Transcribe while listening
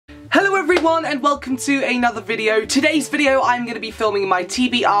everyone and welcome to another video. Today's video I'm going to be filming my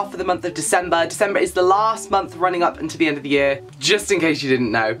TBR for the month of December. December is the last month running up into the end of the year, just in case you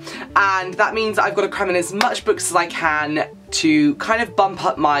didn't know. And that means I've got to cram in as much books as I can to kind of bump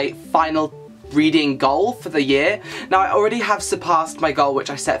up my final reading goal for the year. Now I already have surpassed my goal which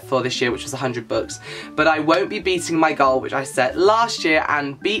I set for this year, which was 100 books, but I won't be beating my goal which I set last year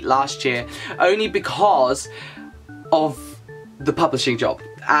and beat last year only because of the publishing job.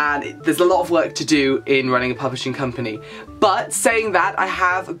 And there's a lot of work to do in running a publishing company. But saying that, I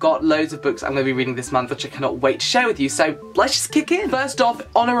have got loads of books I'm going to be reading this month which I cannot wait to share with you, so let's just kick in. First off,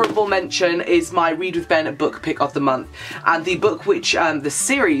 honourable mention is my Read with Ben book pick of the month, and the book which, the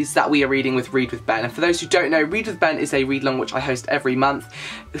series that we are reading with Read with Ben. And for those who don't know, Read with Ben is a read-along which I host every month.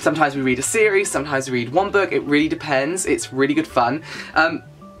 Sometimes we read a series, sometimes we read one book, it really depends. It's really good fun.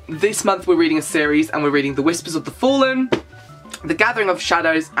 This month we're reading a series and we're reading The Whispers of the Fallen, The Gathering of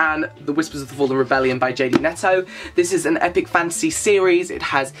Shadows, and The Whispers of the Fallen Rebellion by J.D. Netto. This is an epic fantasy series. It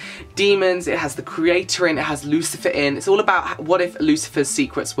has demons, it has the creator in, it has Lucifer in. It's all about what if Lucifer's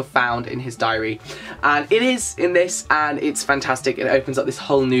secrets were found in his diary. And it is in this, and it's fantastic. It opens up this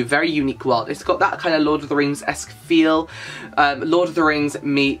whole new, very unique world. It's got that kind of Lord of the Rings-esque feel. Lord of the Rings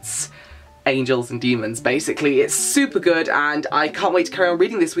meets angels and demons, basically. It's super good and I can't wait to carry on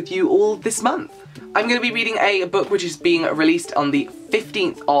reading this with you all this month. I'm going to be reading a book which is being released on the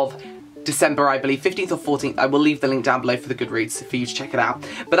 15th of December, I believe, 15th or 14th. I will leave the link down below for the Goodreads for you to check it out.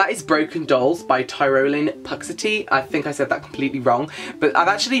 But that is Broken Dolls by Tyrolyn Puxity. I think I said that completely wrong, but I've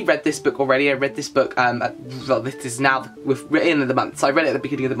actually read this book already. I read this book, well, this is now written in the month, so I read it at the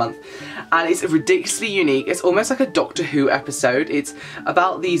beginning of the month. And it's ridiculously unique. It's almost like a Doctor Who episode. It's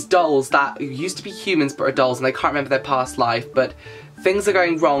about these dolls that used to be humans but are dolls and they can't remember their past life, but things are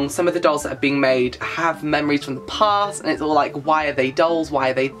going wrong. Some of the dolls that are being made have memories from the past, and it's all like, why are they dolls?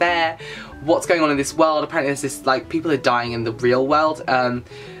 Why are they there? What's going on in this world? Apparently there's this, like, people are dying in the real world, and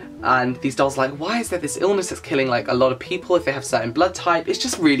these dolls are like, why is there this illness that's killing, like, a lot of people if they have certain blood type? It's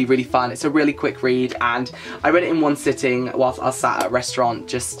just really, really fun. It's a really quick read, and I read it in one sitting whilst I was sat at a restaurant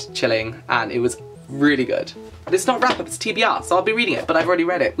just chilling, and it was really good. But it's not wrap up, it's TBR, so I'll be reading it, but I've already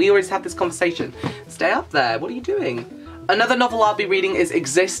read it. We always had this conversation. Stay up there, what are you doing? Another novel I'll be reading is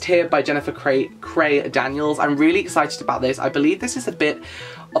Exist Here by Jennifer Cray Daniels. I'm really excited about this. I believe this is a bit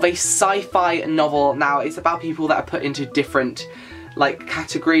of a sci-fi novel. Now, it's about people that are put into different, like,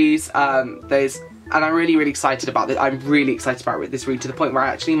 categories. And I'm really, really excited about this. I'm really excited about this read to the point where I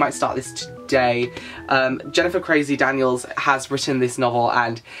actually might start this today. Jennifer Cray Daniels has written this novel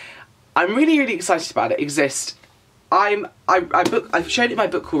and I'm really, really excited about it. Exist. I've showed it in my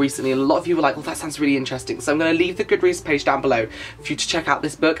book haul recently and a lot of you were like, well, that sounds really interesting. So I'm going to leave the Goodreads page down below for you to check out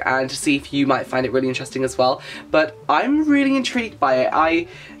this book and to see if you might find it really interesting as well. But I'm really intrigued by it.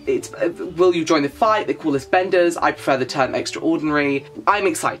 Will you join the fight? They call us benders. I prefer the term extraordinary. I'm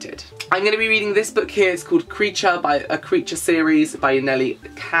excited. I'm going to be reading this book here. It's called Creature, by a Creature series by Nellie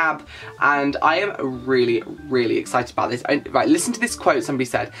Cab, and I am really, really excited about this. Right, listen to this quote somebody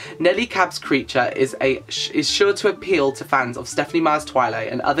said. Nellie Cab's Creature is sure to appeal to fans of Stephanie Meyer's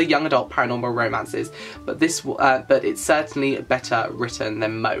Twilight and other young adult paranormal romances, but it's certainly better written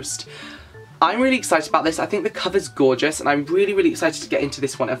than most. I'm really excited about this. I think the cover's gorgeous and I'm really, really excited to get into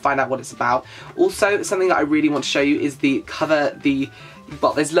this one and find out what it's about. Also, something that I really want to show you is the cover,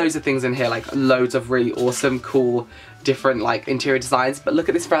 well, there's loads of things in here, like loads of really awesome, cool, different, like, interior designs, but look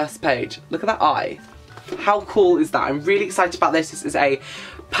at this first page. Look at that eye. How cool is that? I'm really excited about this. This is a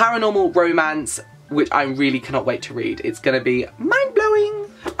paranormal romance which I really cannot wait to read. It's going to be mind-blowing.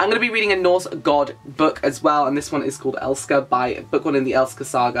 I'm going to be reading a Norse god book as well, and this one is called Elska, by book one in the Elska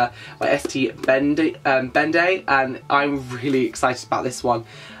saga by S.T. Bende, and I'm really excited about this one.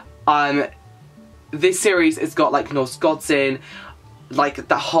 This series has got, like, Norse gods in, like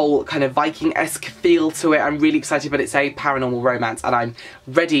the whole kind of Viking-esque feel to it. I'm really excited, but it's a paranormal romance and I'm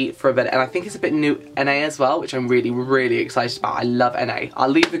ready for a bit, and I think it's a bit new NA as well, which I'm really, really excited about. I love NA. I'll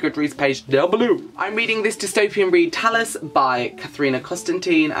leave the Goodreads page down below. I'm reading this dystopian read Talus by Katharina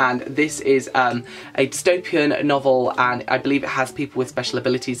Constantine, and this is a dystopian novel, and I believe it has people with special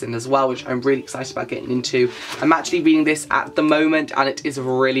abilities in as well, which I'm really excited about getting into. I'm actually reading this at the moment and it is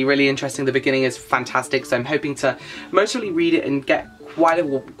really, really interesting. The beginning is fantastic, so I'm hoping to mostly read it and get quite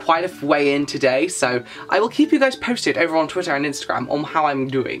a way in today, so I will keep you guys posted over on Twitter and Instagram on how I'm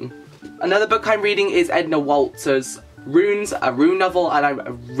doing. Another book I'm reading is Edna Waltz's Runes, a rune novel, and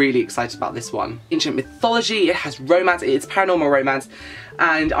I'm really excited about this one. Ancient mythology, it has romance, it's paranormal romance,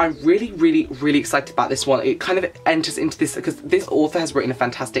 and I'm really, really, really excited about this one. It kind of enters into this, because this author has written a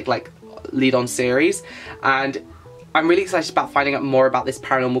fantastic, like, lead-on series, and I'm really excited about finding out more about this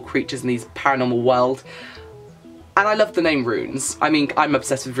paranormal creatures and these paranormal world. And I love the name Runes. I mean, I'm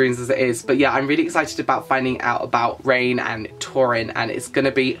obsessed with runes as it is, but yeah, I'm really excited about finding out about Rain and Torin, and it's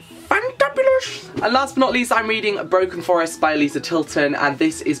gonna be fantabulous! And last but not least, I'm reading Broken Forest by Lisa Tilton, and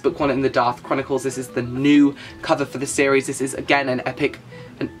this is book 1 in the Darth Chronicles. This is the new cover for the series. This is, again, an epic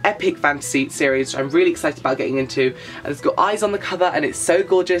fantasy series which I'm really excited about getting into, and it's got eyes on the cover and it's so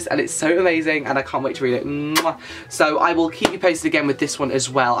gorgeous and it's so amazing and I can't wait to read it. Mwah. So I will keep you posted again with this one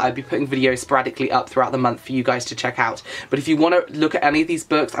as well. I'll be putting videos sporadically up throughout the month for you guys to check out, but if you want to look at any of these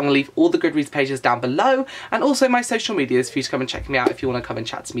books, I'm going to leave all the Goodreads pages down below and also my social medias for you to come and check me out if you want to come and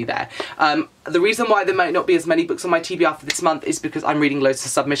chat to me there. The reason why there might not be as many books on my TBR for this month is because I'm reading loads of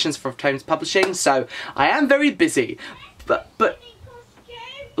submissions for Tomes Publishing, so I am very busy, but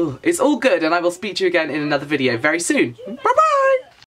it's all good, and I will speak to you again in another video very soon. Bye bye!